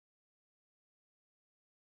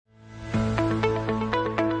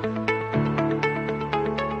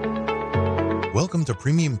Welcome to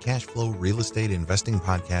Premium Cash Flow Real Estate Investing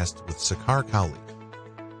Podcast with Sakar Cowley.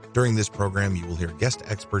 During this program, you will hear guest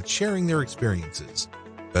experts sharing their experiences,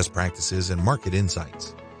 best practices, and market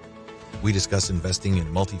insights. We discuss investing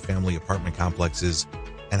in multifamily apartment complexes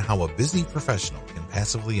and how a busy professional can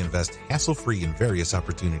passively invest hassle-free in various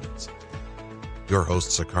opportunities. Your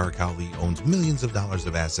host, Sakar Cowley, owns millions of dollars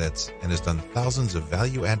of assets and has done thousands of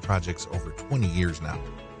value-add projects over 20 years now.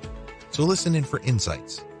 So listen in for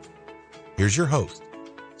insights. Here's your host,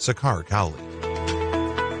 Sakar Cowley.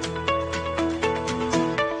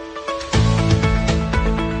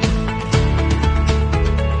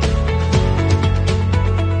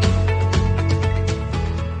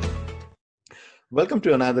 Welcome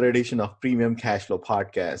to another edition of Premium Cash Flow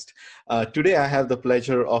Podcast. Today, I have the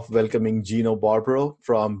pleasure of welcoming Gino Barbaro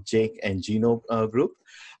from Jake and Gino Group.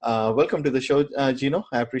 Welcome to the show, Gino.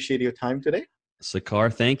 I appreciate your time today.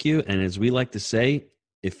 Sakar, thank you. And as we like to say,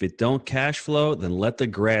 if it don't cash flow, then let the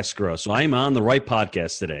grass grow. So I'm on the right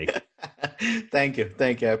podcast today. Thank you.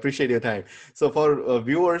 I appreciate your time. So for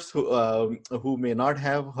viewers who may not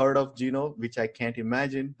have heard of Gino, which I can't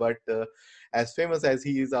imagine, but as famous as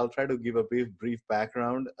he is, I'll try to give a brief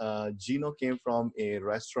background. Gino came from a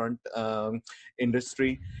restaurant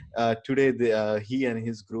industry. Today, he and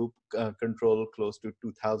his group control close to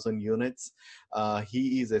 2,000 units.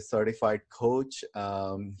 He is a certified coach.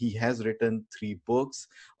 He has written 3 books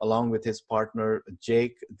along with his partner,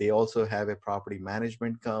 Jake. They also have a property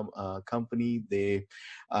management company. They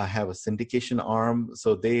have a syndication arm.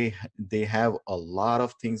 So they have a lot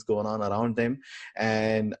of things going on around them.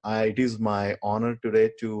 And it is my honor today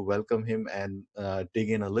to welcome him and dig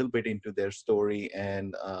in a little bit into their story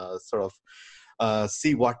and sort of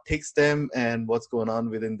see what takes them and what's going on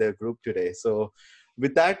within their group today. So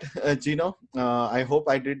with that, Gino, I hope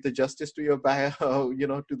I did the justice to your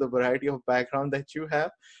to the variety of background that you have,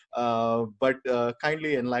 but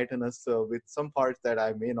kindly enlighten us with some parts that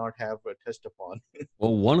I may not have touched upon.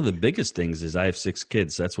 Well, one of the biggest things is I have 6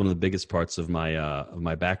 kids. That's one of the biggest parts of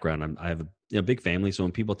my background. I have a big family, so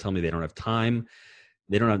when people tell me they don't have time,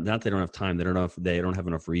 they don't have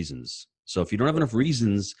enough reasons. So if you don't have enough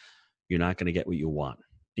reasons, you're not going to get what you want.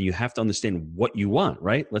 And you have to understand what you want,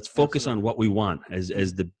 right? Let's focus on what we want. As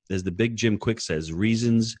the big Jim Quick says,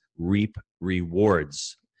 reasons reap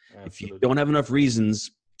rewards. Absolutely. If you don't have enough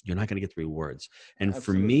reasons, you're not going to get the rewards. And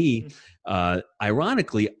for me,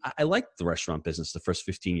 ironically, I liked the restaurant business the first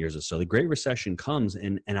 15 years or so. The Great Recession comes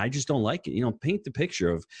and I just don't like it. Paint the picture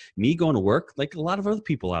of me going to work like a lot of other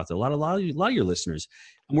people out there, a lot of your listeners.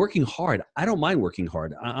 I'm working hard. I don't mind working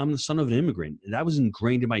hard. I'm the son of an immigrant. That was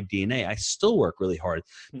ingrained in my DNA. I still work really hard.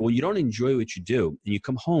 But when you don't enjoy what you do and you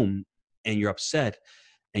come home and you're upset,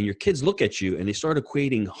 and your kids look at you and they start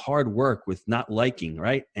equating hard work with not liking,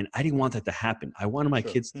 right? And I didn't want that to happen. I wanted my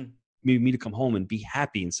kids me to come home and be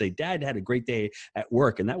happy and say, Dad had a great day at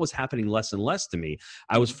work. And that was happening less and less to me.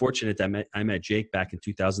 I was fortunate that I met Jake back in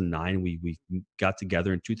 2009. We got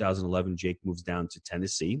together in 2011. Jake moves down to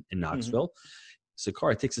Tennessee in Knoxville.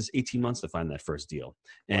 Sakar, it takes us 18 months to find that first deal.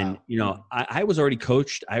 And, I was already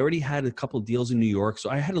coached. I already had a couple of deals in New York.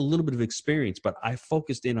 So I had a little bit of experience, but I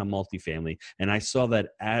focused in on multifamily and I saw that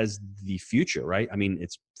as the future, right? I mean,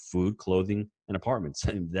 it's food, clothing, and apartments.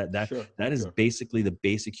 And that is basically the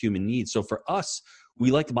basic human needs. So for us,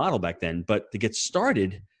 we liked the model back then, but to get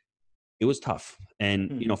started, it was tough.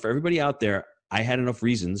 And, for everybody out there, I had enough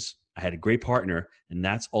reasons. I had a great partner, and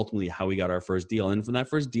that's ultimately how we got our first deal. And from that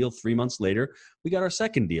first deal, 3 months later, we got our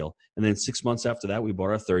second deal. And then 6 months after that, we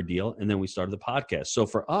bought our third deal, and then we started the podcast. So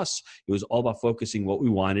for us, it was all about focusing what we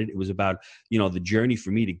wanted. It was about, the journey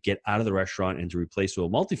for me to get out of the restaurant and to replace it with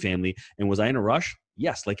multifamily. And was I in a rush?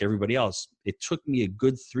 Yes, like everybody else. It took me a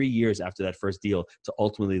good 3 years after that first deal to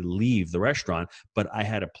ultimately leave the restaurant, but I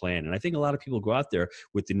had a plan. And I think a lot of people go out there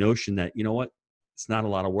with the notion that, it's not a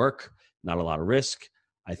lot of work, not a lot of risk.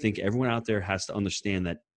 I think everyone out there has to understand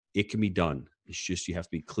that it can be done. It's just you have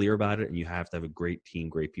to be clear about it, and you have to have a great team,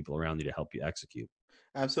 great people around you to help you execute.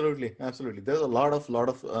 Absolutely. There's a lot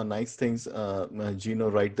of nice things, Gino,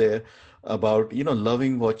 right there about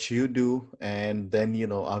loving what you do, and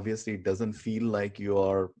then obviously it doesn't feel like you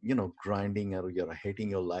are grinding or you're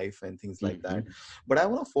hating your life and things like that. But I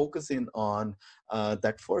want to focus in on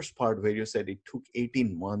that first part where you said it took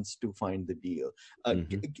 18 months to find the deal.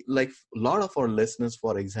 Like a lot of our listeners,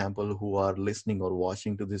 for example, who are listening or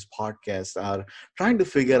watching to this podcast are trying to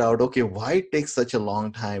figure out, okay, why it takes such a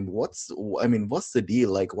long time? What's the deal?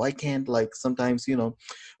 Like, why can't, like, sometimes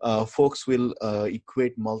folks will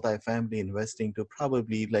equate multifamily investing to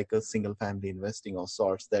probably like a single family investing of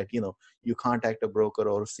sorts, that you contact a broker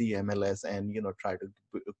or see MLS and try to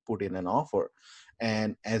put in an offer.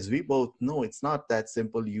 And as we both know, it's not that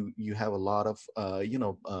simple. You have a lot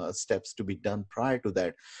of steps to be done prior to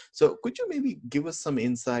that. So could you maybe give us some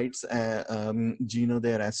insights, Gino,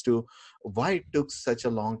 there as to why it took such a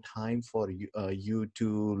long time for you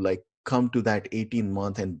to like come to that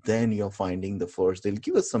 18-month, and then you're finding the first deal?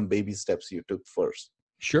 Give us some baby steps you took first.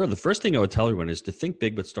 Sure. The first thing I would tell everyone is to think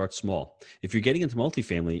big, but start small. If you're getting into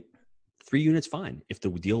multifamily, 3 units, fine. If the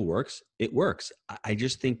deal works, it works. I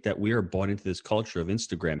just think that we are bought into this culture of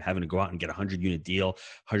Instagram, having to go out and get a 100-unit deal,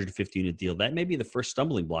 150-unit deal. That may be the first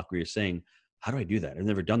stumbling block where you're saying, how do I do that? I've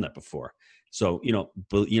never done that before. So,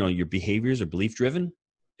 your behaviors are belief driven.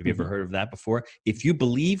 Have you ever heard of that before? If you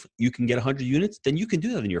believe you can get 100 units, then you can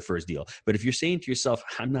do that in your first deal. But if you're saying to yourself,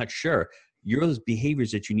 I'm not sure, those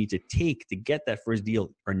behaviors that you need to take to get that first deal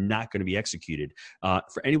are not going to be executed.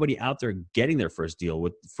 For anybody out there getting their first deal,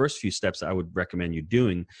 with the first few steps I would recommend you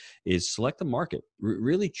doing is select the market.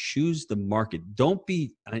 Really choose the market. Don't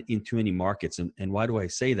be in too many markets. And why do I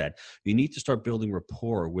say that? You need to start building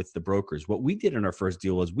rapport with the brokers. What we did in our first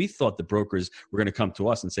deal was we thought the brokers were going to come to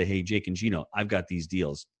us and say, hey, Jake and Gino, I've got these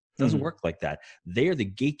deals. It doesn't work like that. They are the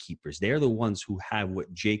gatekeepers. They are the ones who have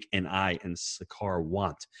what Jake and I and Sakar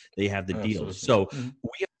want. They have the deals. So we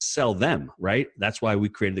have to sell them, right? That's why we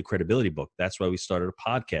created the credibility book. That's why we started a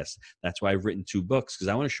podcast. That's why I've written 2 books, because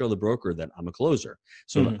I want to show the broker that I'm a closer.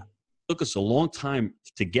 So it took us a long time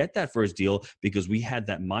to get that first deal because we had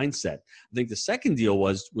that mindset. I think the second deal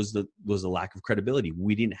was the lack of credibility.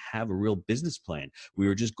 We didn't have a real business plan. We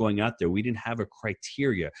were just going out there. We didn't have a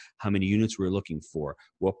criteria, how many units we were looking for,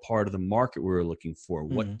 what part of the market we were looking for,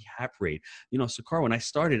 what cap rate. Sakar, when I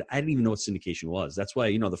started, I didn't even know what syndication was. That's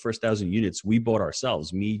why, the first 1,000 units we bought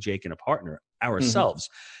ourselves, me, Jake, and a partner, ourselves,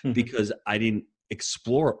 because I didn't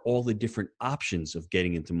explore all the different options of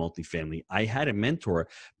getting into multifamily. I had a mentor,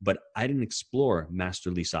 but I didn't explore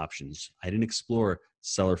master lease options. I didn't explore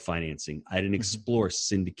seller financing. I didn't explore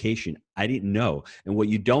syndication. I didn't know. And what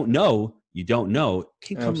you don't know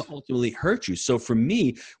can come to ultimately hurt you. So for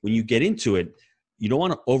me, when you get into it, you don't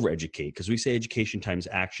want to overeducate, because we say education times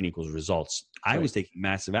action equals results. I was taking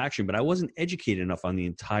massive action, but I wasn't educated enough on the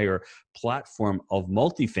entire platform of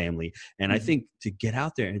multifamily. And I think to get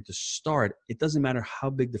out there and to start, it doesn't matter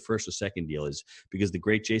how big the first or second deal is, because the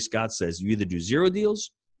great Jay Scott says you either do 0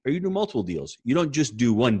 deals or you do multiple deals. You don't just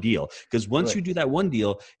do 1 deal, because once you do that 1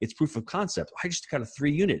 deal, it's proof of concept. I just got a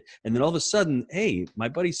 3-unit. And then all of a sudden, hey, my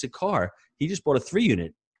buddy Sakar, he just bought a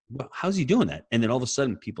 3-unit. Well, how's he doing that? And then all of a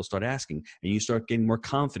sudden people start asking, and you start getting more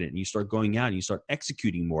confident, and you start going out and you start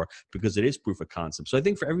executing more, because it is proof of concept. So I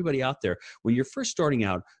think for everybody out there, when you're first starting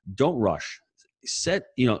out, don't rush.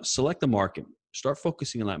 Select the market, start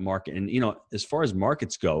focusing on that market. And, as far as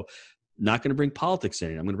markets go, not going to bring politics in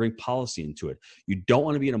it. I'm going to bring policy into it. You don't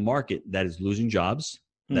want to be in a market that is losing jobs,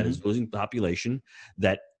 that is losing population,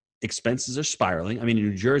 that expenses are spiraling. I mean, in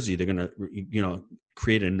New Jersey, they're going to,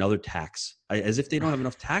 create another tax, as if they don't have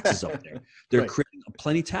enough taxes up there. They're creating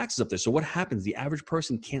plenty of taxes up there. So what happens? The average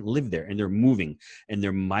person can't live there, and they're moving, and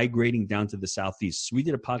they're migrating down to the Southeast. So we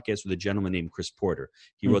did a podcast with a gentleman named Chris Porter.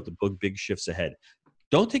 He wrote the book, Big Shifts Ahead.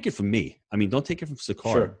 Don't take it from me. I mean, don't take it from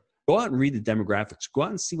Sakar. Sure. Go out and read the demographics. Go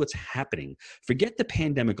out and see what's happening. Forget the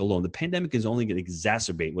pandemic alone. The pandemic is only going to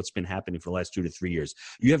exacerbate what's been happening for the last 2 to 3 years.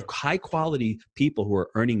 You have high quality people who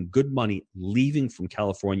are earning good money, leaving from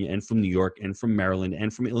California and from New York and from Maryland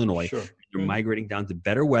and from Illinois. Sure. They're migrating down to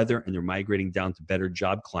better weather, and they're migrating down to better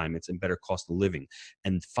job climates and better cost of living.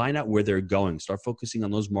 And find out where they're going. Start focusing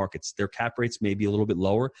on those markets. Their cap rates may be a little bit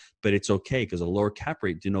lower, but it's okay, because a lower cap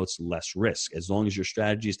rate denotes less risk. As long as your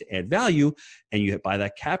strategy is to add value and you buy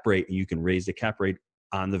that cap rate and you can raise the cap rate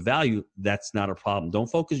on the value, that's not a problem. Don't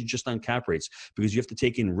focus just on cap rates, because you have to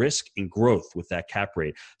take in risk and growth with that cap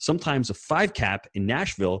rate. Sometimes a 5 cap in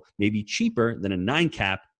Nashville may be cheaper than a 9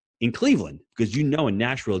 cap in Cleveland, because in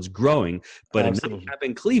Nashville it's growing, but a 9 cap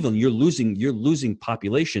in Cleveland, you're losing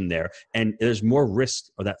population there, and there's more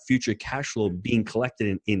risk of that future cash flow being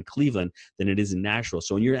collected in Cleveland than it is in Nashville.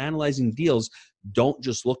 So when you're analyzing deals, don't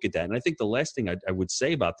just look at that. And I think the last thing I would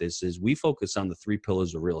say about this is we focus on the 3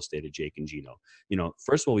 pillars of real estate at Jake and Gino.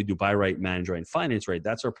 First of all, we do buy right, manage right, and finance right.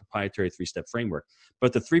 That's our proprietary 3-step framework.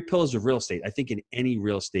 But the 3 pillars of real estate, I think in any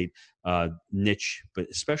real estate niche, but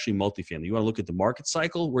especially multifamily, you want to look at the market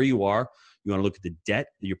cycle, where you are. You want to look at the debt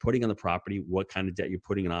that you're putting on the property, what kind of debt you're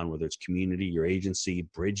putting it on, whether it's community, your agency,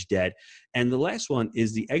 bridge debt. And the last one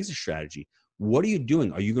is the exit strategy. What are you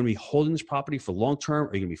doing? Are you going to be holding this property for long term?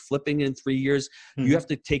 Are you going to be flipping it in 3 years? You have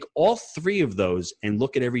to take all 3 of those and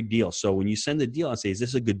look at every deal. So when you send a deal and say, is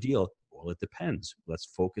this a good deal? Well, it depends. Let's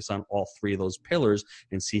focus on all 3 of those pillars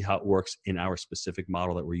and see how it works in our specific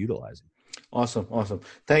model that we're utilizing. Awesome, awesome.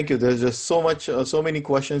 Thank you. There's just so much, so many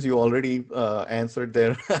questions you already answered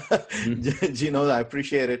there. Mhm. Gino, I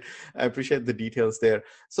appreciate it. I appreciate the details there.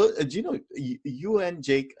 So, Gino, you and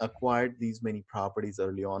Jake acquired these many properties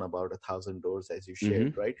early on, about 1,000 doors, as you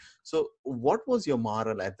shared, Mhm. right? So, what was your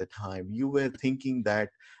model at the time? You were thinking that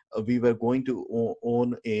we were going to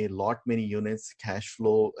own a lot many units, cash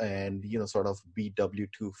flow, and sort of be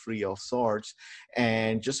W-2 free of sorts,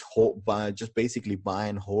 and just just basically buy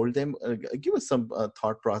and hold them. Give us some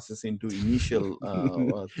thought process into initial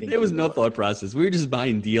There was thinking no about it. thought process. We were just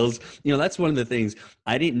buying deals. That's one of the things.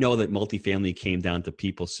 I didn't know that multifamily came down to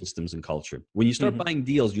people, systems, and culture. When you start Mhm. buying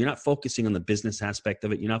deals, you're not focusing on the business aspect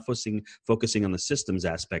of it. You're not focusing on the systems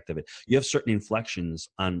aspect of it. You have certain inflections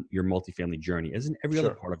on your multifamily journey, as in every other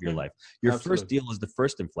Sure. part of your Mhm. life. Your first Absolutely. deal is the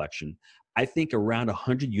first inflection. I think around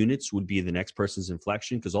 100 units would be the next person's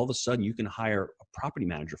inflection, because all of a sudden you can hire a property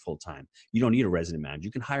manager full time. You don't need a resident manager.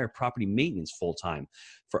 You can hire property maintenance full time.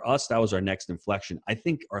 For us, that was our next inflection. I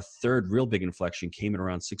think our third real big inflection came in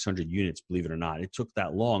around 600 units, believe it or not. It took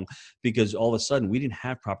that long because all of a sudden we didn't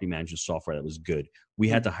have property management software that was good. We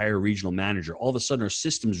had to Mhm. hire a regional manager. All of a sudden our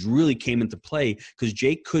systems really came into play because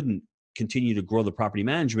Jake couldn't continue to grow the property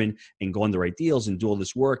management and go on the right deals and do all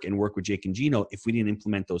this work and work with Jake and Gino if we didn't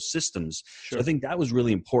implement those systems. So I Sure. think that was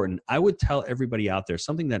really important. I would tell everybody out there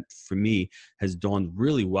something that for me has done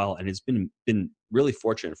really well, and it's been really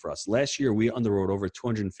fortunate for us. Last year, we underwrote over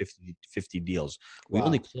 250 deals. We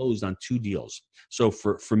only Wow. closed on 2 deals. So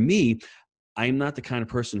for me, I'm not the kind of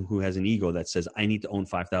person who has an ego that says I need to own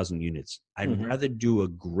 5,000 units. I'd Hmm. rather do a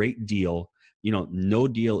great deal. No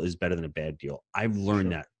deal is better than a bad deal. I've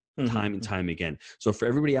learned Sure. that Hmm. time and time again. So for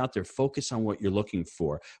everybody out there, focus on what you're looking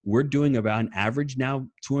for. We're doing about an average now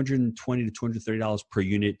 $220 to $230 per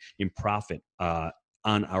unit in profit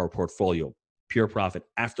on our portfolio. Pure profit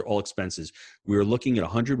after all expenses. We were looking at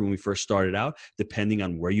 100 when we first started out, depending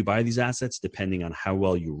on where you buy these assets, depending on how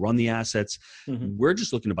well you run the assets. Hmm. We're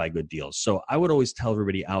just looking to buy good deals. So I would always tell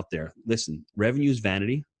everybody out there, listen, revenue is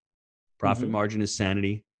vanity, profit Hmm. margin is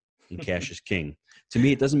sanity, and cash is king. To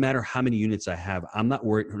me, it doesn't matter how many units I have. I'm not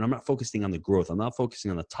worried. I'm not focusing on the growth. I'm not focusing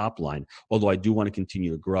on the top line, although I do want to continue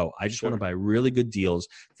to grow. I just want to Sure. buy really good deals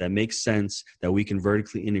that make sense, that we can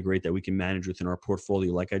vertically integrate, that we can manage within our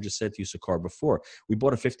portfolio. Like I just said to you, Sakar, before, we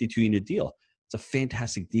bought a 52-unit deal. It's a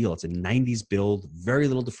fantastic deal. It's a 90s build, very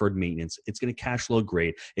little deferred maintenance. It's going to cash flow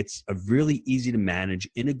great. It's a really easy to manage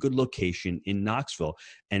in a good location in Knoxville,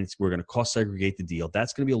 and we're going to cost segregate the deal.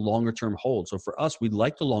 That's going to be a longer term hold. So for us, we'd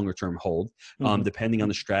like the longer term hold, Hmm. depending on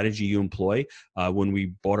the strategy you employ. When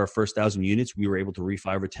we bought our first 1,000 units, we were able to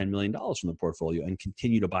refi over $10 million from the portfolio and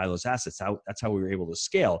continue to buy those assets. That's how we were able to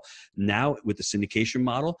scale. Now with the syndication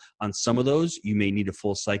model, on some of those, you may need a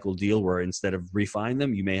full cycle deal where instead of refining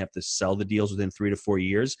them, you may have to sell the deals within 3 to 4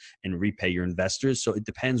 years and repay your investors. So it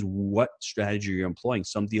depends what strategy you're employing.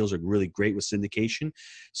 Some deals are really great with syndication.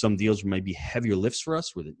 Some deals might be heavier lifts for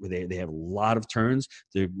us where they have a lot of turns.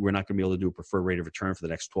 We're not going to be able to do a preferred rate of return for the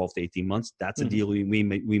next 12 to 18 months. That's a Hmm. deal we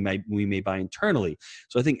may buy internally.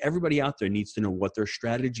 So I think everybody out there needs to know what their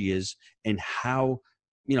strategy is and how,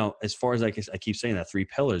 as far as I keep saying that 3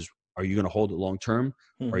 pillars, are you going to hold it long term?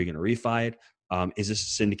 Are Hmm. you going to refi it? Is this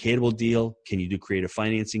a syndicatable deal? Can you do creative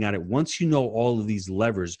financing on it? Once you know all of these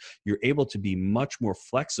levers, you're able to be much more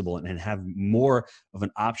flexible and have more of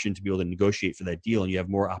an option to be able to negotiate for that deal, and you have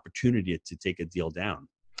more opportunity to take a deal down.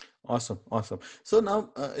 Awesome, awesome. So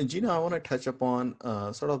now, Gina, I want to touch upon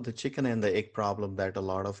sort of the chicken and the egg problem that a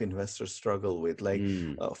lot of investors struggle with. Like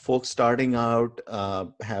Mm, folks starting out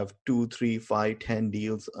have 2, 3, 5, 10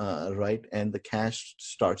 deals, right? And the cash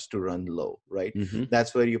starts to run low, right? mm-hmm,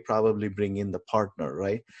 That's where you probably bring in the partner,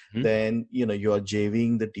 right? mm-hmm, Then, you are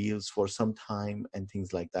JVing the deals for some time and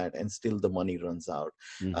things like that, and still the money runs out.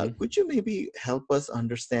 mm-hmm. Could you maybe help us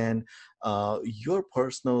understand your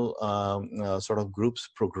personal sort of group's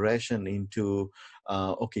progression into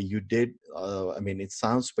okay, you did I mean, it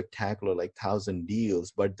sounds spectacular, like 1,000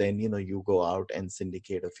 deals, but then you go out and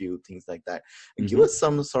syndicate a few things like that. Give Mm-hmm. us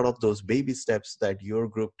some sort of those baby steps that your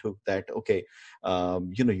group took, that okay,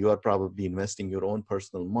 you are probably investing your own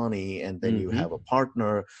personal money, and then you have a Mm-hmm.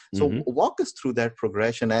 partner. So Mm-hmm. walk us through that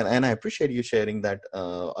progression, and I appreciate you sharing that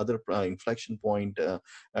other inflection point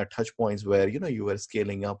touch points where you were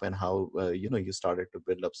scaling up, and how you started to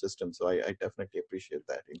build up systems. So I definitely appreciate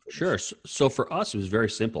that Sure. information. So for us, it was very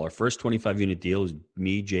simple. Our first 25-unit deal was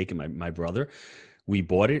me, Jake, and my brother. We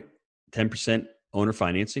bought it 10% owner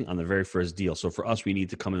financing on the very first deal. So for us, we need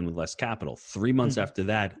to come in with less capital. 3 months Hmm. after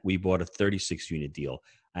that, we bought a 36-unit deal.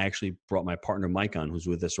 I actually brought my partner Mike on, who's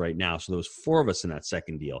with us right now. So there was 4 of us in that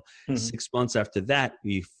second deal. 6 months after that,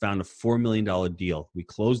 we found a $4 million deal. We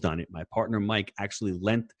closed on it. My partner Mike actually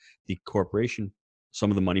lent the corporation some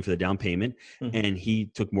of the money for the down payment, and he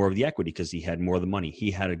took more of the equity because he had more of the money. He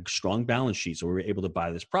had a strong balance sheet, so we were able to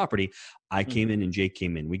buy this property. I came in and Jake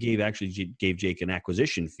came in. We gave Jake an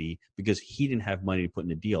acquisition fee because he didn't have money to put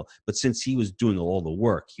in a deal. But since he was doing all the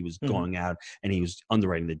work, he was going out and he was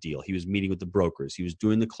underwriting the deal. He was meeting with the brokers. He was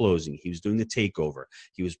doing the closing. He was doing the takeover.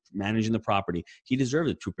 He was managing the property. He deserved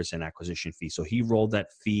a 2% acquisition fee. So he rolled that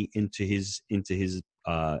fee into his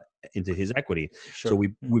equity. Sure. So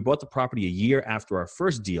we bought the property a year after our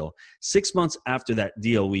first deal. 6 months after that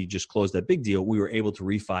deal, we just closed that big deal. We were able to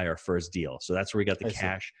refi our first deal. So that's where we got the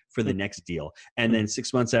cash for the next deal. And then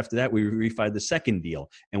 6 months after that, we refied the second deal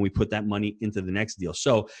and we put that money into the next deal.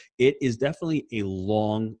 So it is definitely a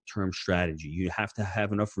long-term strategy. You have to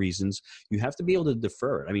have enough reasons. You have to be able to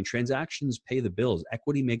defer it. I mean, transactions pay the bills.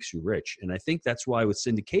 Equity makes you rich. And I think that's why with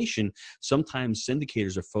syndication, sometimes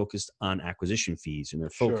syndicators are focused on acquisition fees and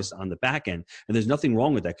they're focused on the back end. And there's nothing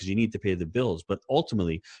wrong with that because you need to pay the bills. But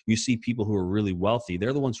ultimately, you see people who are really wealthy.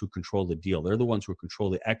 They're the ones who control the deal. They're the ones who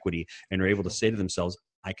control the equity and are able to say to themselves,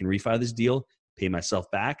 I can refi this deal, pay myself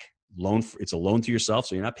back. It's a loan to yourself,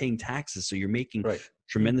 so you're not paying taxes. So you're making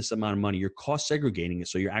tremendous amount of money. You're cost segregating it,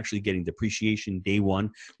 so you're actually getting depreciation day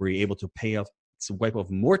one, where you're able to pay off to wipe off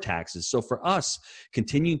more taxes. So for us,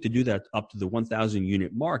 continuing to do that up to the 1,000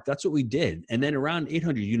 unit mark, that's what we did. And then around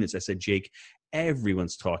 800 units, I said, Jake,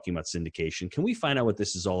 everyone's talking about syndication. Can we find out what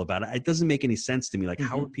this is all about? It doesn't make any sense to me. Like,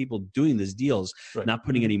 how are people doing these deals, not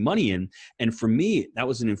putting any money in? And for me, that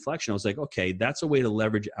was an inflection. I was like, okay, that's a way to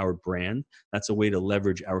leverage our brand. That's a way to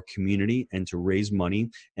leverage our community and to raise money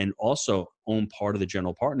and also own part of the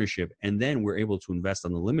general partnership. And then we're able to invest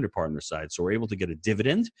on the limited partner side. So we're able to get a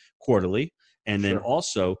dividend quarterly. And then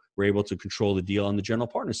also we're able to control the deal on the general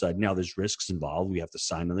partner side. Now there's risks involved. We have to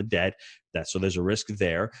sign on the debt. So there's a risk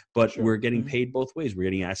there, but we're getting paid both ways. We're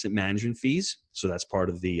getting asset management fees. So that's part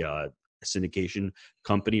of the syndication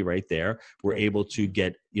company right there. We're able to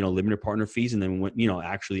get, limited partner fees and then,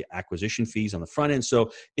 actually acquisition fees on the front end.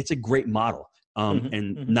 So it's a great model.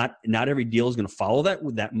 Not every deal is going to follow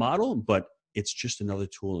that model, but it's just another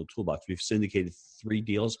tool in the toolbox. We've syndicated 3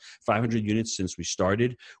 deals, 500 units since we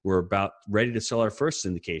started. We're about ready to sell our first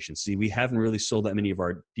syndication. See, we haven't really sold that many of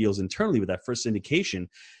our deals internally, but that first syndication,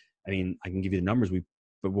 I mean, I can give you the numbers. We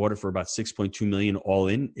bought it for about $6.2 million all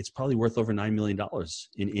in. It's probably worth over $9 million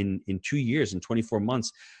in 2 years, in 24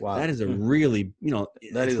 months. Wow. That is a really, that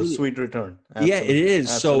is really a sweet return. Absolutely. Yeah, it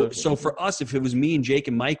is. Absolutely. So for us, if it was me and Jake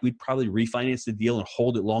and Mike, we'd probably refinance the deal and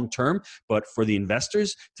hold it long-term. But for the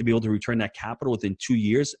investors to be able to return that capital within 2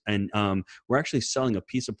 years, and we're actually selling a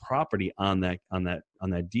piece of property on that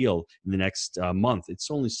deal in the next month.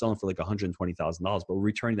 It's only selling for like $120,000, but we're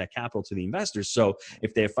returning that capital to the investors. So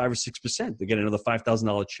if they have 5 or 6%, they get another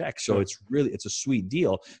 $5,000 check. So it's a sweet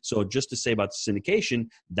deal. So just to say about the syndication,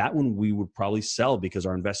 that one we would probably sell because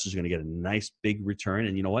our investors are going to get a nice big return.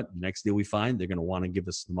 And you know what? The next deal we find, they're going to want to give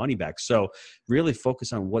us the money back. So really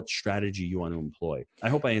focus on what strategy you want to employ. I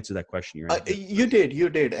hope I answered that question. You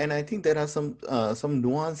did. And I think there are some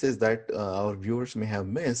nuances that our viewers may have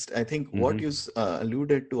missed. I think what you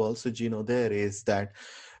alluded to also, Gino, there is that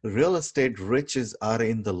real estate riches are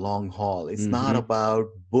in the long haul. It's not about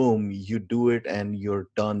boom, you do it and you're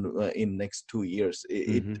done in next 2 years.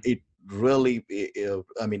 It really,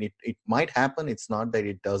 I mean, it might happen. It's not that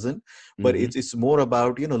it doesn't, but it's more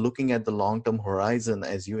about, looking at the long-term horizon,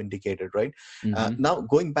 as you indicated, right? Now,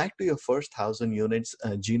 going back to your first 1,000 units,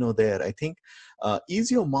 Gino, there, I think, is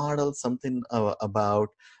your model something about,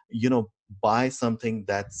 buy something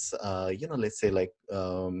that's, let's say like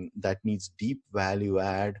that needs deep value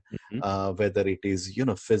add, whether it is,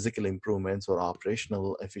 physical improvements or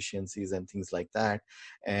operational efficiencies and things like that.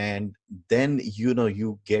 And then,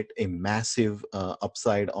 you get a massive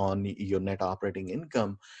upside on your net operating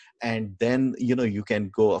income. And then, you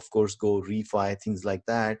can go refi, things like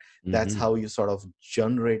that. That's how you sort of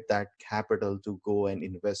generate that capital to go and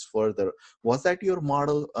invest further. Was that your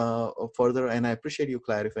model further? And I appreciate you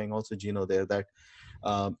clarifying also, Gino, there that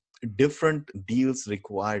different deals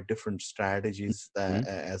require different strategies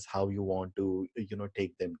as how you want to,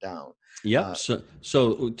 take them down. Yeah.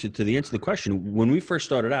 So to the answer to the question, when we first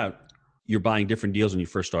started out, you're buying different deals when you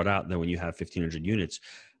first start out than when you have 1,500 units.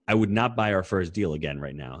 I would not buy our first deal again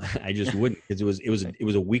right now. I just wouldn't, because it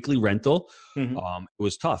was a weekly rental. It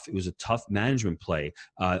was tough. It was a tough management play.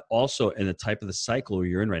 Also, in the type of the cycle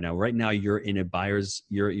you're in right now. Right now, you're in a buyer's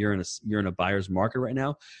market right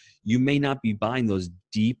now. you may not be buying those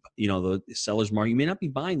deep, the seller's market. You may not be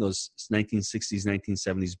buying those 1960s,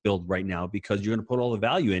 1970s build right now because you're going to put all the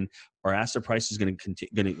value in. Our asset price is going to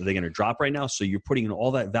continue. They're going to drop right now. So you're putting in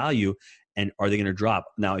all that value, and are they going to drop?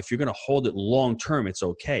 Now, if you're going to hold it long term, it's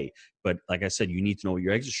okay. But like I said, you need to know what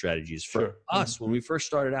your exit strategy is. For us, when we first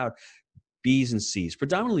started out, B's and C's,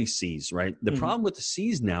 predominantly C's, right? The problem with the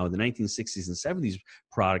C's now, the 1960s and 70s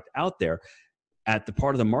product out there, at the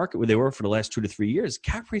part of the market where they were for the last 2 to 3 years,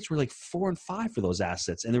 cap rates were like 4 and 5 for those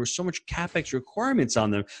assets. And there was so much CapEx requirements on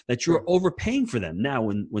them that you were overpaying for them. Now,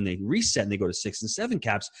 when they reset and they go to 6 and 7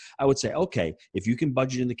 caps, I would say, okay, if you can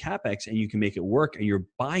budget in the CapEx and you can make it work and you're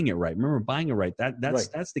buying it right. Remember, buying it right.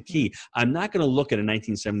 That's the key. I'm not going to look at a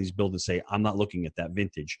 1970s build and say, I'm not looking at that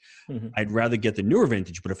vintage. I'd rather get the newer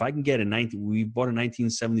vintage. But if I can get we bought a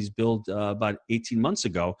 1970s build about 18 months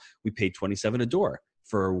ago, we paid $27 a door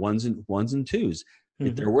for ones and twos.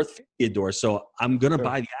 They're worth $50 a door. So I'm going to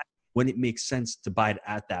buy the asset when it makes sense to buy it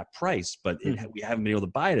at that price. But we haven't been able to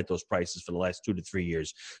buy it at those prices for the last 2 to 3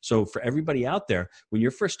 years. So for everybody out there, when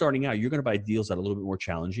you're first starting out, you're going to buy deals that are a little bit more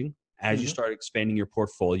challenging. As you start expanding your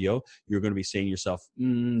portfolio, you're going to be saying to yourself,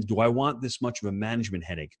 do I want this much of a management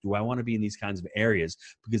headache? Do I want to be in these kinds of areas?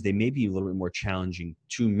 Because they may be a little bit more challenging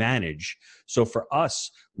to manage. So for us,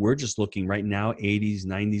 we're just looking right now, 80s,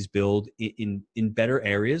 90s build in better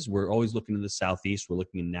areas. We're always looking in the Southeast. We're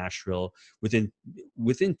looking in Nashville. Within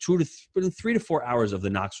 3 to 4 hours of the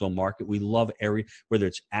Knoxville market, we love area, whether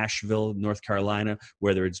it's Asheville, North Carolina,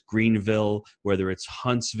 whether it's Greenville, whether it's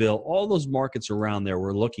Huntsville, all those markets around there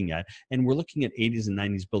we're looking at. And we're looking at 80s and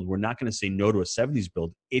 90s build. We're not going to say no to a 70s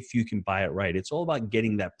build if you can buy it right. It's all about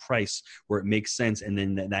getting that price where it makes sense. And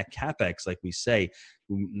then that CapEx, like we say,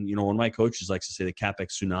 one of my coaches likes to say the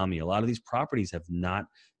CapEx tsunami. A lot of these properties have not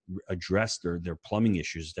address their plumbing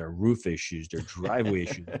issues, their roof issues, their driveway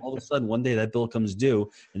issues. All of a sudden, one day that bill comes due,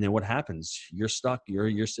 and then what happens? You're stuck.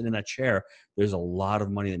 You're sitting in that chair. There's a lot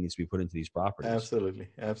of money that needs to be put into these properties. Absolutely.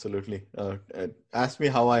 Ask me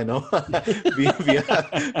how I know. we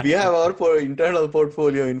have our internal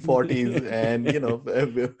portfolio in 40s, and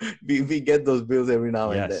we get those bills every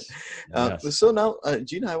now and then. So now,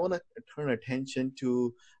 Gina, I want to turn attention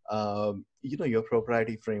to your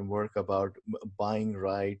proprietary framework about buying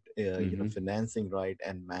right, financing right,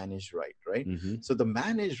 and manage right? So the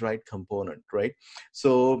manage right component, right?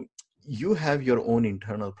 So you have your own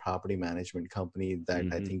internal property management company that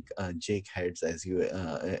I think Jake heads, as you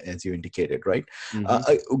indicated, right?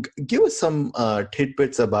 Give us some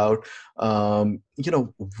tidbits about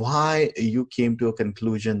why you came to a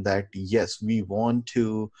conclusion that yes, we want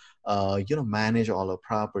to manage all our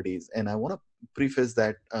properties. And I want to preface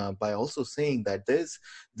that by also saying that there's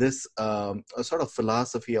this a sort of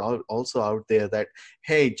philosophy also out there that,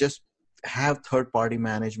 hey, just have third-party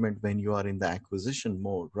management when you are in the acquisition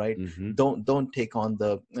mode, right? Don't take on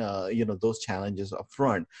the those challenges up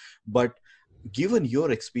front. But given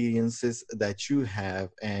your experiences that you have,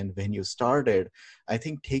 and when you started, I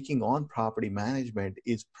think taking on property management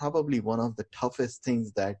is probably one of the toughest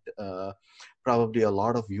things that probably a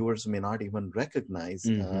lot of viewers may not even recognize,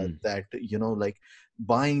 that like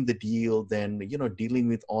buying the deal, then dealing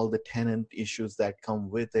with all the tenant issues that come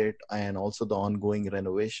with it, and also the ongoing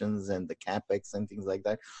renovations and the capex and things like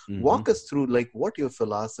that. Walk us through like what your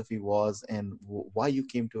philosophy was and why you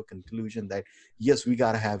came to a conclusion that yes, we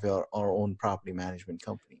got to have our own property management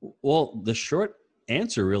company. Well, the short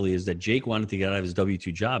answer really is that Jake wanted to get out of his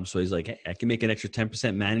W-2 job. So he's like, hey, I can make an extra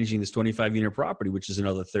 10% managing this 25-unit property, which is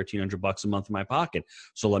another $1,300 a month in my pocket.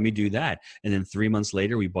 So let me do that. And then 3 months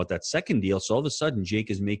later, we bought that second deal. So all of a sudden, Jake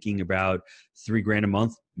is making about $3,000 a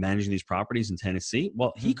month managing these properties in Tennessee.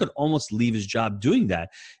 Well, he could almost leave his job doing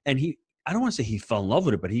that. And I don't want to say he fell in love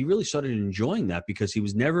with it, but he really started enjoying that because he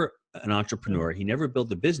was never an entrepreneur. He never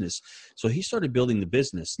built a business. So he started building the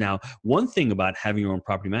business. Now, one thing about having your own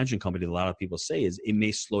property management company that a lot of people say is it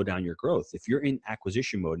may slow down your growth. If you're in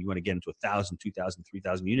acquisition mode, you want to get into 1,000, 2,000,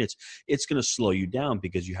 3,000 units, it's going to slow you down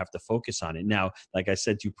because you have to focus on it. Now, like I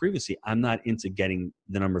said to you previously, I'm not into getting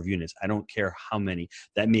the number of units. I don't care how many.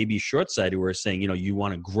 That may be short-sighted where it's saying, you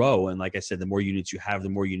want to grow. And like I said, the more units you have, the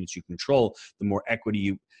more units you control, the more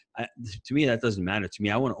equity to me, that doesn't matter. To me,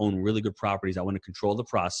 I want to own really good properties. I want to control the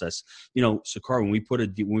process. Sakar, when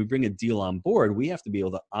we bring a deal on board, we have to be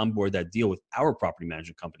able to onboard that deal with our property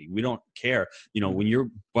management company. We don't care. When you're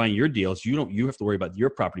buying your deals, you have to worry about your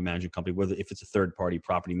property management company, whether if it's a third party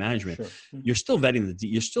property management. Sure. You're still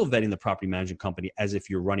vetting the property management company as if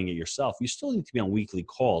you're running it yourself. You still need to be on weekly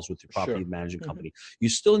calls with your property management company. You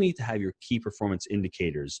still need to have your key performance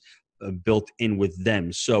indicators built in with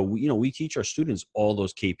them. So, we teach our students all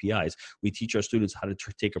those KPIs. We teach our students how to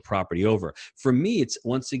take a property over. For me, it's,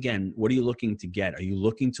 once again, what are you looking to get? Are you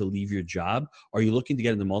looking to leave your job? Are you looking to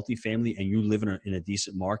get into multifamily and you live in a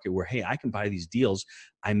decent market where, hey, I can buy these deals.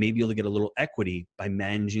 I may be able to get a little equity by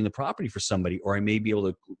managing the property for somebody, or I may be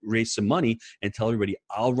able to raise some money and tell everybody,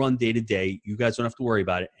 I'll run day to day. You guys don't have to worry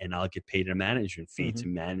about it. And I'll get paid a management fee to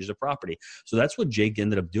manage the property. So that's what Jake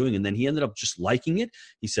ended up doing. And then he ended up just liking it.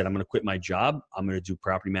 He said, I'm going to quit my job. I'm going to do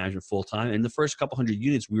property management full time. And the first couple hundred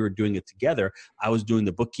units, we were doing it together. I was doing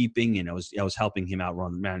the bookkeeping and I was helping him out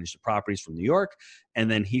manage the properties from New York. And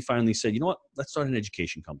then he finally said, you know what, let's start an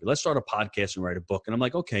education company. Let's start a podcast and write a book. And I'm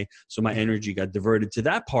like, okay. So my energy got diverted to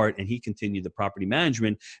that part and he continued the property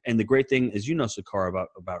management. And the great thing, as you know, Sakar,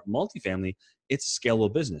 about multifamily, it's a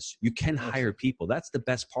scalable business. You can hire people. That's the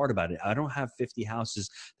best part about it. I don't have 50 houses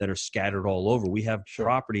that are scattered all over. We have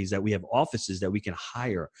properties that we have offices that we can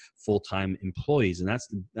hire full-time employees. And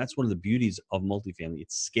that's one of the beauties of multifamily.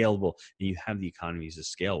 It's scalable and you have the economies of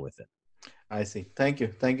scale with it. I see. Thank you.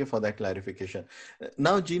 Thank you for that clarification.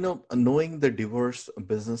 Now, Gino, knowing the diverse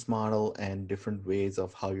business model and different ways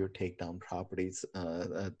of how you take down properties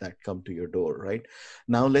that come to your door, right?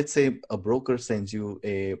 Now, let's say a broker sends you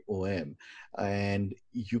a OM and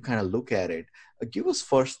you kind of look at it. Give us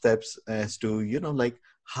first steps as to, like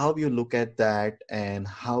how you look at that and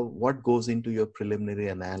what goes into your preliminary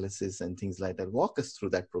analysis and things like that. Walk us through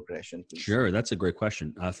that progression, please. Sure. That's a great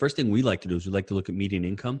question. First thing we like to do is we like to look at median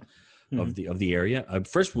income of the area.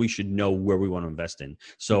 First, we should know where we want to invest in.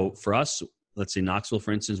 So for us, let's say Knoxville,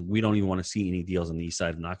 for instance, we don't even want to see any deals on the east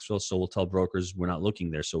side of Knoxville. So we'll tell brokers we're not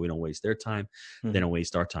looking there so we don't waste their time. They don't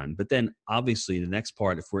waste our time. But then obviously the next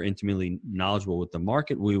part, if we're intimately knowledgeable with the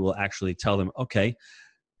market, we will actually tell them, okay,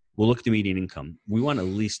 we'll look at the median income. We want at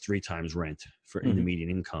least 3 times rent in the median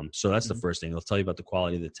income. So that's the first thing. They'll tell you about the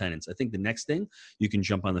quality of the tenants. I think the next thing, you can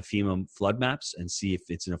jump on the FEMA flood maps and see if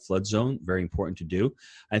it's in a flood zone. Very important to do.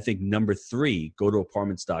 I think number 3, go to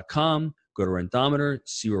apartments.com, go to Rentometer,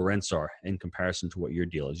 see where rents are in comparison to what your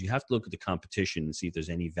deal is. You have to look at the competition and see if there's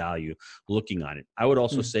any value looking on it. I would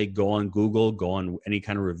also say go on Google, go on any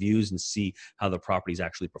kind of reviews and see how the property is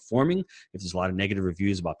actually performing. If there's a lot of negative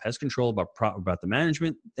reviews about pest control, about the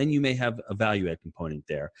management, then you may have a value add component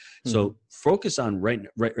there. So focus on right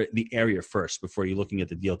the area first before you're looking at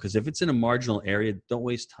the deal. Because if it's in a marginal area, don't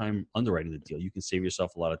waste time underwriting the deal. You can save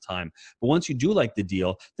yourself a lot of time. But once you do like the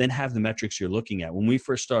deal, then have the metrics you're looking at. When we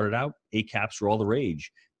first started out, 8 caps were all the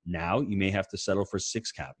rage. Now you may have to settle for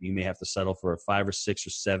 6 cap. You may have to settle for a 5 or 6 or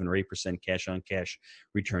 7 or 8% cash on cash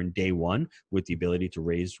return day one with the ability to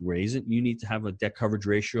raise it. You need to have a debt coverage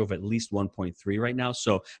ratio of at least 1.3 right now.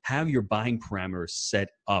 So have your buying parameters set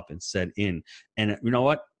up and set in. And you know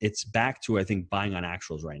what? It's back to, I think, buying on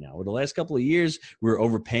actuals right now. Over the last couple of years, we were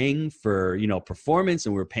overpaying for, performance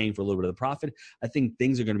and we were paying for a little bit of the profit. I think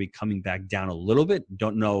things are going to be coming back down a little bit.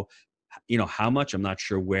 Don't know how much, I'm not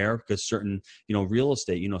sure where, because certain, real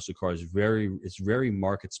estate, Sakar, it's very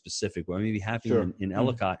market specific. What may be happening in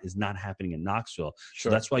Ellicott is not happening in Knoxville. So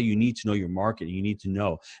that's why you need to know your market. You need to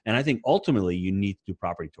know. And I think ultimately you need to do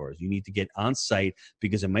property tours. You need to get on site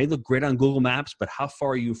because it may look great on Google Maps, but how far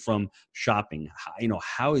are you from shopping?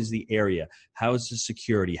 How is the area? How is the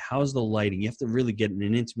security? How is the lighting? You have to really get an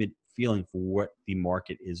intimate feeling for what the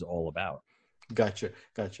market is all about. Gotcha.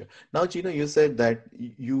 Now, Gino, you said that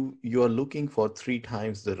you are looking for 3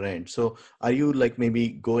 times the rent. So are you like maybe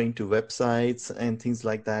going to websites and things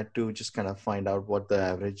like that to just kind of find out what the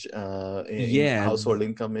average household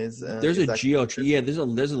income is? There's a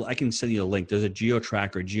I can send you a link. There's a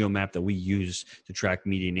geo map that we use to track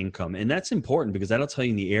median income. And that's important because that'll tell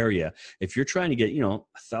you in the area, if you're trying to get,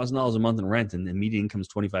 $1,000 a month in rent and the median income is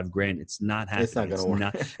 $25,000, it's not happening. It's not going to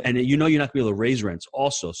work. And you're not going to be able to raise rents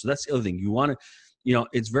also. So that's the other thing. You want to,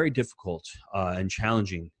 it's very difficult and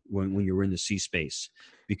challenging when you're in the C space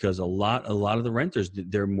because a lot of the renters,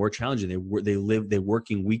 they're more challenging. They're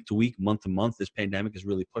working week to week, month to month. This pandemic has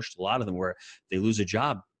really pushed a lot of them where they lose a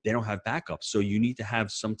job. They don't have backup. So you need to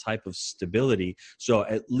have some type of stability. So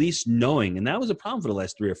at least knowing, and that was a problem for the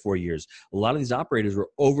last 3 or 4 years. A lot of these operators were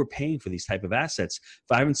overpaying for these type of assets.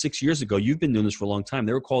 5 and 6 years ago, you've been doing this for a long time.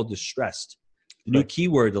 They were called distressed. The new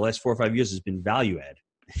keyword the last 4 or 5 years has been value add.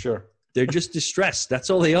 Sure. They're just distressed. That's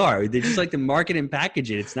all they are. They just like to market and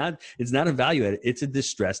package it. It's not a value add. It's a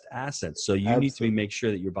distressed asset. So you need to make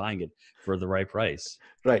sure that you're buying it for the right price.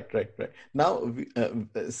 Right. Now,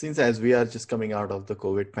 since as we are just coming out of the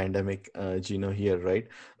COVID pandemic, Gino, here, right?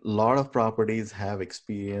 A lot of properties have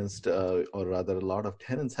experienced, or rather, a lot of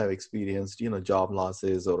tenants have experienced, job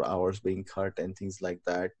losses or hours being cut and things like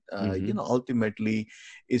that. Hmm. Ultimately,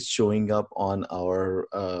 is showing up on our,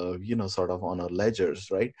 sort of on our ledgers,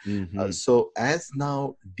 right? Hmm. So as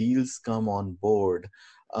now deals come on board,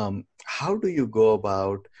 how do you go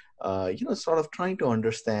about, sort of trying to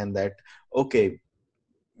understand that? Okay,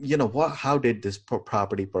 how did this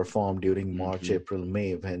property perform during March, Hmm. April,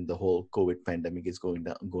 May, when the whole COVID pandemic is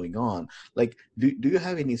going on? Like, do you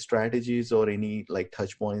have any strategies or any like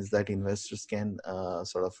touch points that investors can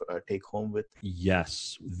sort of take home with?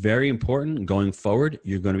 Yes, very important. Going forward,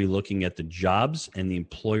 you're going to be looking at the jobs and the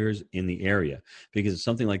employers in the area, because if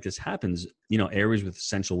something like this happens, areas with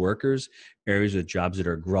essential workers, areas with jobs that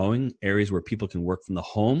are growing, areas where people can work from the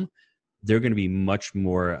home, they're going to be much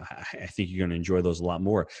more. I think you're going to enjoy those a lot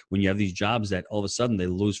more. When you have these jobs that all of a sudden they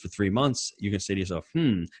lose for 3 months, you're going to say to yourself,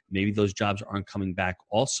 maybe those jobs aren't coming back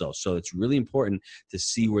also. So it's really important to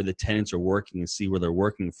see where the tenants are working and see where they're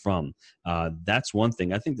working from. That's one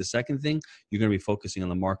thing. I think the second thing, you're going to be focusing on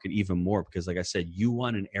the market even more, because like I said, you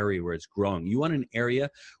want an area where it's growing. You want an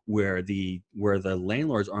area where the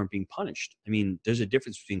landlords aren't being punished. I mean, there's a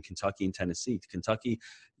difference between Kentucky and Tennessee. Kentucky,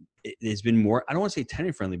 it's been more, I don't want to say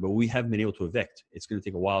tenant friendly, but we have been able to evict. It's going to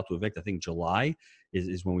take a while to evict. I think July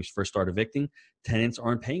is when we first start evicting. Tenants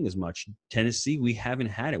aren't paying as much. Tennessee, we haven't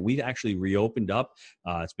had it. We've actually reopened up.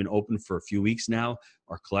 It's been open for a few weeks now.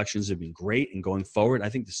 Our collections have been great. And going forward, I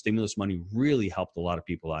think the stimulus money really helped a lot of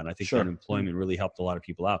people out. And I think the Sure. unemployment really helped a lot of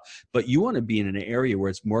people out. But you want to be in an area where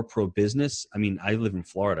it's more pro-business. I mean, I live in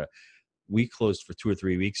Florida. We closed for 2 or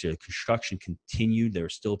 3 weeks here. Construction continued. There were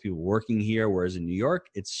still people working here, whereas in New York,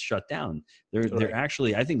 it's shut down. They're Right.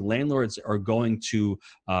 actually, I think landlords are going to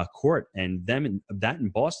court, and that in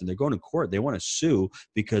Boston, they're going to court. They want to sue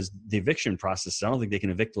because the eviction process, I don't think they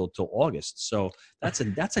can evict till August. So that's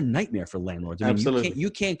a nightmare for landlords. I mean, Absolutely.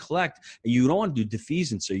 you can't collect. You don't want to do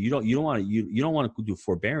defeasance, so you don't want to do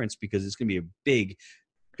forbearance, because it's going to be a big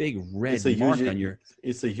It's red a huge mark on your.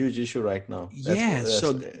 it's a huge issue right now. Yeah.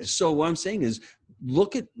 That's So what I'm saying is,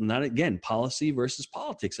 look at, not again, policy versus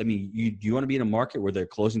politics. I mean, you want to be in a market where they're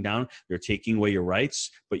closing down, they're taking away your rights,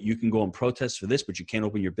 but you can go and protest for this, but you can't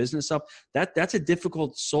open your business up. That's a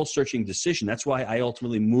difficult soul searching decision. That's why I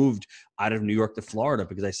ultimately moved out of New York to Florida,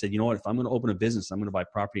 because I said, you know what, if I'm going to open a business, I'm going to buy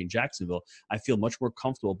property in Jacksonville. I feel much more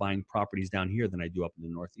comfortable buying properties down here than I do up in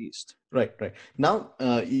the Northeast. right. Now,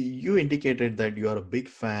 you indicated that you are a big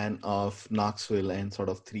fan of Knoxville and sort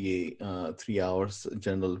of 3 hours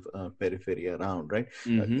general periphery around, right?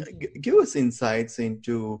 Hmm. Give us insights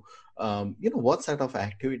into, what sort of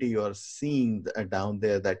activity you are seeing down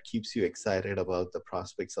there that keeps you excited about the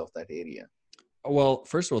prospects of that area. Well,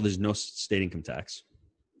 first of all, there's no state income tax.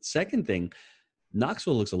 Second thing,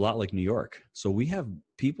 Knoxville looks a lot like New York. So we have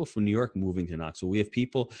people from New York moving to Knoxville. We have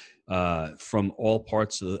people from all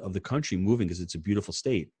parts of the country moving, because it's a beautiful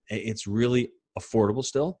state. It's really affordable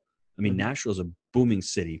still. I mean, Hmm. Nashville is a booming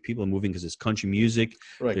city. People are moving because it's country music.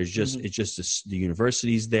 Right. There's just, it's just the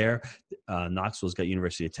universities there. Knoxville's got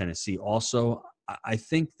University of Tennessee also. I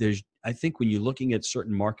think when you're looking at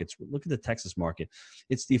certain markets, look at the Texas market,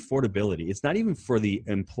 it's the affordability. It's not even for the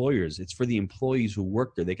employers. It's for the employees who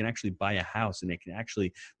work there. They can actually buy a house and they can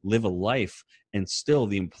actually live a life, and still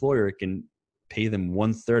the employer can pay them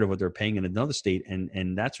 1/3 of what they're paying in another state.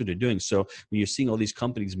 And that's what they're doing. So when you're seeing all these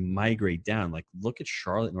companies migrate down, like look at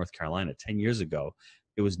Charlotte, North Carolina, 10 years ago,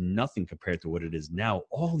 it was nothing compared to what it is now.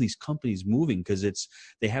 All these companies moving because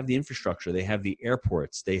they have the infrastructure, they have the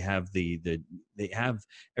airports, they have they have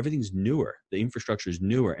everything's newer. The infrastructure is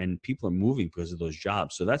newer, and people are moving because of those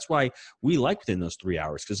jobs. So that's why we like within those 3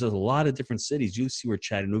 hours, because there's a lot of different cities. You see where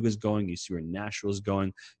Chattanooga's going, you see where Nashville's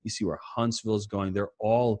going, you see where Huntsville's going. They're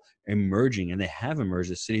all emerging, and they have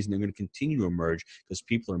emerged as cities, and they're going to continue to emerge because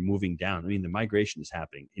people are moving down. I mean, the migration is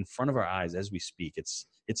happening in front of our eyes as we speak.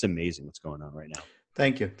 It's amazing what's going on right now.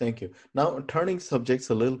 Thank you. Now, turning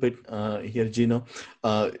subjects a little bit here, Gino,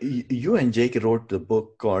 you and Jake wrote the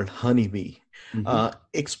book called Honeybee. Mm-hmm.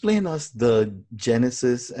 Explain us the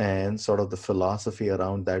genesis and sort of the philosophy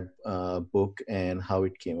around that book and how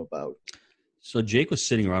it came about. So Jake was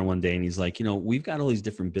sitting around one day and he's like, we've got all these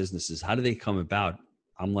different businesses. How do they come about?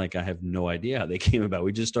 I'm like, I have no idea how they came about.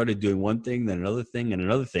 We just started doing one thing, then another thing, and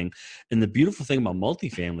another thing. And the beautiful thing about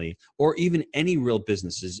multifamily, or even any real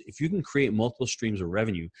business, is if you can create multiple streams of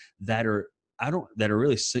revenue that are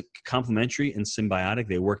really complementary and symbiotic,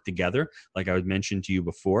 they work together. Like I would mention to you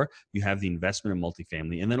before, you have the investment in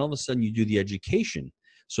multifamily, and then all of a sudden you do the education.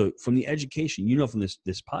 So from the education, from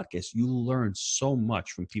this podcast, you learn so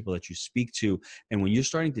much from people that you speak to. And when you're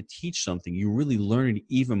starting to teach something, you really learn it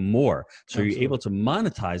even more. So Absolutely. you're able to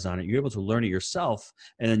monetize on it. You're able to learn it yourself.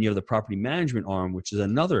 And then you have the property management arm, which is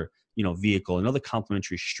another vehicle, another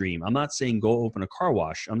complementary stream. I'm not saying go open a car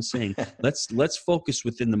wash. I'm saying let's focus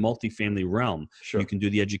within the multifamily realm. Sure. You can do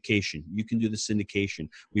the education. You can do the syndication.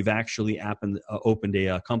 We've actually opened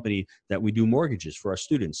a company that we do mortgages for our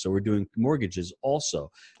students. So we're doing mortgages also.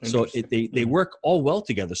 So they work all well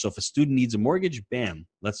together. So if a student needs a mortgage, bam,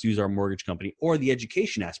 let's use our mortgage company. Or the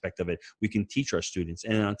education aspect of it, we can teach our students.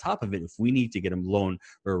 And on top of it, if we need to get a loan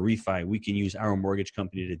or a refi, we can use our mortgage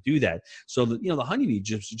company to do that. So the Honeybee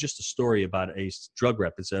just a story about a drug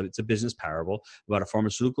rep. It's a business parable about a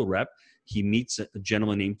pharmaceutical rep. He meets a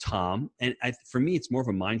gentleman named Tom. And for me, it's more of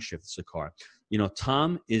a mind shift, Sakhar.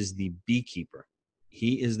 Tom is the beekeeper.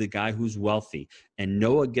 He is the guy who's wealthy. And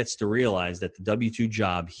Noah gets to realize that the W-2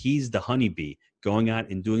 job, he's the honeybee going out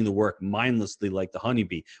and doing the work mindlessly like the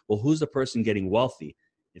honeybee. Well, who's the person getting wealthy?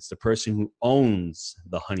 It's the person who owns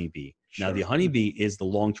the honeybee. Sure. Now, the honeybee is the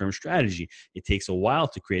long-term strategy. It takes a while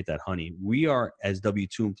to create that honey. We are, as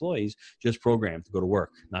W-2 employees, just programmed to go to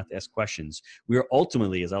work, not to ask questions. We are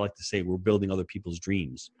ultimately, as I like to say, we're building other people's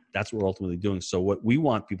dreams. That's what we're ultimately doing. So what we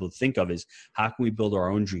want people to think of is, how can we build our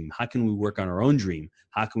own dream? How can we work on our own dream?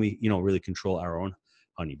 How can we, really control our own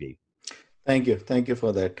honeybee? Thank you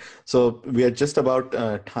for that. So we are just about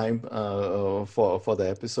time for the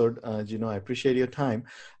episode. Gino, I appreciate your time.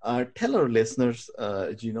 Tell our listeners,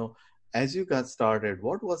 Gino, as you got started,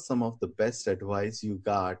 what was some of the best advice you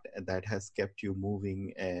got that has kept you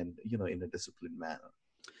moving and in a disciplined manner?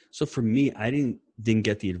 So for me, I didn't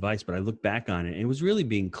get the advice, but I look back on it, and it was really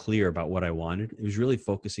being clear about what I wanted. It was really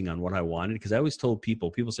focusing on what I wanted, because I always told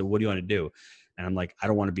people said, "What do you want to do?" And I'm like, "I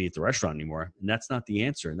don't want to be at the restaurant anymore." And that's not the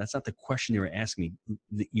answer. And that's not the question they were asking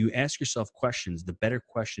me. You ask yourself questions, the better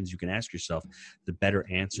questions you can ask yourself, the better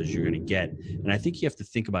answers you're going to get. And I think you have to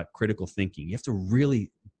think about critical thinking. You have to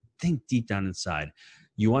really think deep down inside.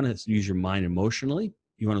 You want to use your mind emotionally.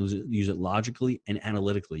 You want to use it logically and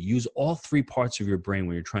analytically. Use all three parts of your brain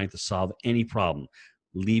when you're trying to solve any problem.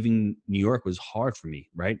 Leaving New York was hard for me,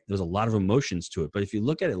 right? There's a lot of emotions to it. But if you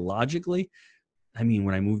look at it logically,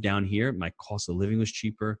 when I moved down here, my cost of living was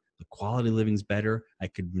cheaper. The quality of living is better. I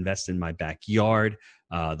could invest in my backyard.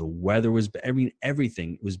 The weather was,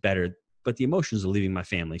 everything was better. But the emotions of leaving my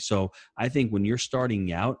family. So I think when you're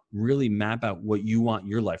starting out, really map out what you want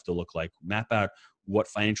your life to look like. Map out what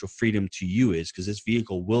financial freedom to you is, because this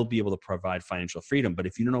vehicle will be able to provide financial freedom. But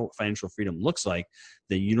if you don't know what financial freedom looks like,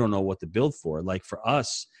 then you don't know what to build for. Like for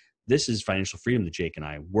us, this is financial freedom to Jake and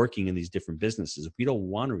I, working in these different businesses. We don't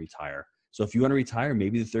want to retire. So if you want to retire,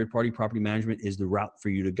 maybe the third-party property management is the route for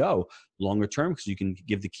you to go longer term, because you can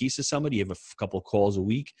give the keys to somebody. You have a couple of calls a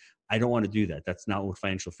week. I don't want to do that. That's not what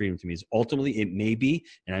financial freedom to me is. Ultimately, it may be,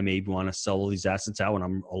 and I may want to sell all these assets out when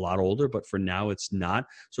I'm a lot older, but for now it's not.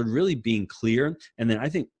 So really being clear. And then I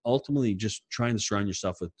think ultimately just trying to surround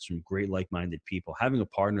yourself with some great like-minded people. Having a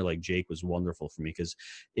partner like Jake was wonderful for me, because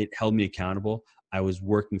it held me accountable. I was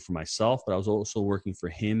working for myself, but I was also working for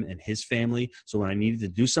him and his family. So when I needed to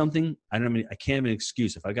do something, I can't have an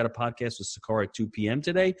excuse. If I got a podcast with Sakhar at 2 p.m.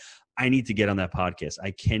 today, I need to get on that podcast.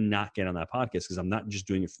 I cannot get on that podcast because I'm not just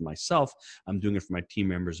doing it for myself. I'm doing it for my team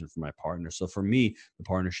members and for my partners. So for me, the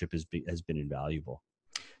partnership has been invaluable.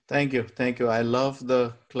 Thank you. I love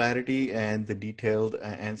the clarity and the detailed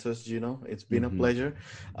answers, Gino. It's been a pleasure.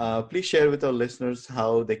 Please share with our listeners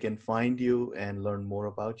how they can find you and learn more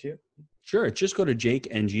about you. Sure. Just go to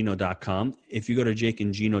jakeandgino.com. If you go to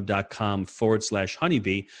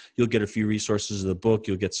jakeandgino.com/honeybee, you'll get a few resources of the book.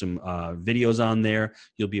 You'll get some videos on there.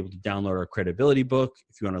 You'll be able to download our credibility book.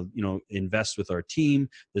 If you want to, invest with our team,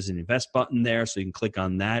 there's an invest button there, so you can click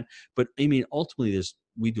on that. But ultimately,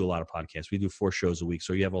 we do a lot of podcasts. We do 4 shows a week.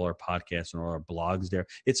 So you have all our podcasts and all our blogs there.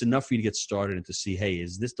 It's enough for you to get started and to see, hey,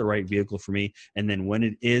 is this the right vehicle for me? And then when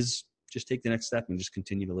it is, just take the next step and just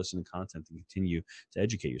continue to listen to content and continue to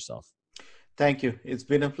educate yourself. Thank you. It's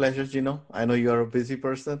been a pleasure, Gino. I know you're a busy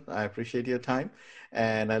person. I appreciate your time.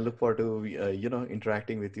 And I look forward to,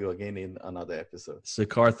 interacting with you again in another episode.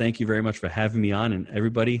 Sakhar, thank you very much for having me on. And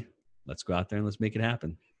everybody, let's go out there and let's make it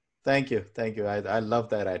happen. Thank you. I love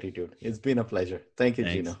that attitude. It's been a pleasure. Thank you,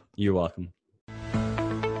 Thanks. Gino. You're welcome.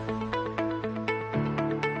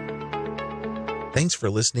 Thanks for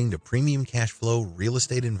listening to Premium Cashflow Real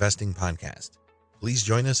Estate Investing Podcast. Please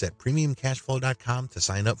join us at premiumcashflow.com to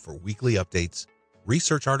sign up for weekly updates,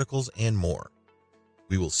 research articles, and more.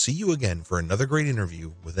 We will see you again for another great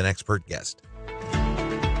interview with an expert guest.